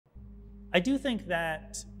I do think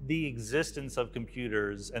that the existence of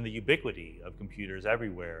computers and the ubiquity of computers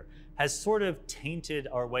everywhere has sort of tainted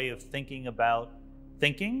our way of thinking about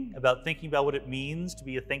what it means to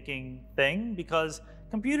be a thinking thing, because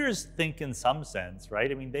computers think in some sense,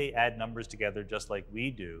 right? I mean, they add numbers together just like we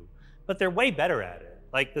do, but they're way better at it.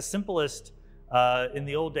 Like the simplest, in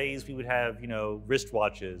the old days, we would have,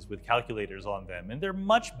 wristwatches with calculators on them, and they're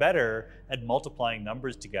much better at multiplying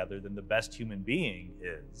numbers together than the best human being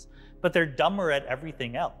is. But they're dumber at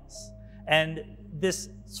everything else. And this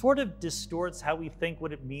sort of distorts how we think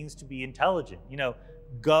what it means to be intelligent.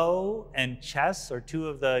 Go and chess are two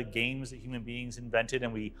of the games that human beings invented,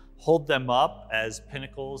 and we hold them up as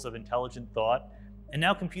pinnacles of intelligent thought. And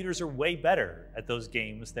now computers are way better at those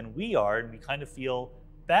games than we are, and we kind of feel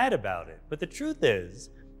bad about it. But the truth is,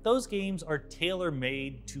 those games are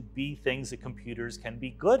tailor-made to be things that computers can be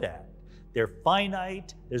good at. They're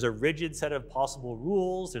finite, there's a rigid set of possible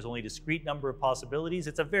rules, there's only a discrete number of possibilities.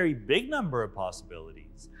 It's a very big number of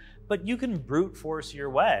possibilities. But you can brute force your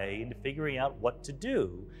way into figuring out what to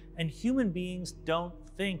do, and human beings don't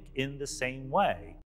think in the same way.